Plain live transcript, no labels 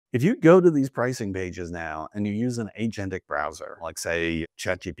If you go to these pricing pages now and you use an agentic browser, like say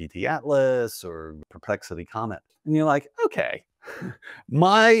ChatGPT Atlas or Perplexity Comet, and you're like, okay,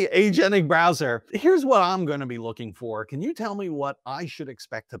 my agentic browser, here's what I'm going to be looking for. Can you tell me what I should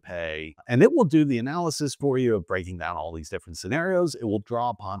expect to pay? And it will do the analysis for you of breaking down all these different scenarios. It will draw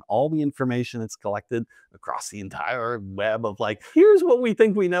upon all the information it's collected across the entire web of like, here's what we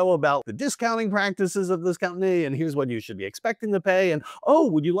think we know about the discounting practices of this company, and here's what you should be expecting to pay. And oh,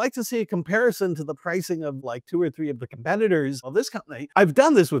 would you like to see a comparison to the pricing of like 2 or 3 of the competitors of this company? I've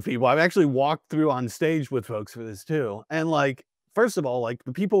done this with people. I've actually walked through on stage with folks for this too. And like, first of all, like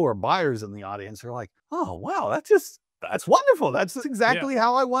the people who are buyers in the audience are like, oh, wow, that's wonderful. That's Yeah. exactly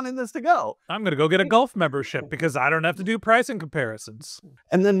how I wanted this to go. I'm going to go get a golf membership because I don't have to do pricing comparisons.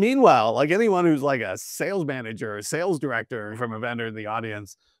 And then meanwhile, like anyone who's like a sales manager or sales director from a vendor in the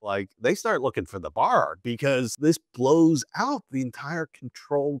audience, like they start looking for the bar because this blows out the entire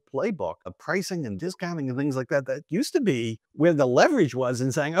control playbook of pricing and discounting and things like that. That used to be where the leverage was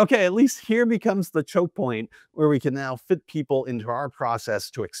in saying, okay, at least here becomes the choke point where we can now fit people into our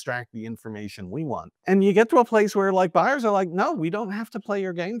process to extract the information we want. And you get to a place where like buyers are like, no, we don't have to play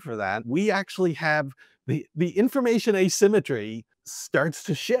your game for that. We actually have the information asymmetry starts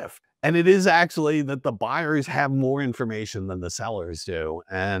to shift. And it is actually that the buyers have more information than the sellers do.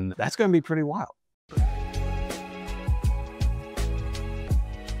 And that's going to be pretty wild.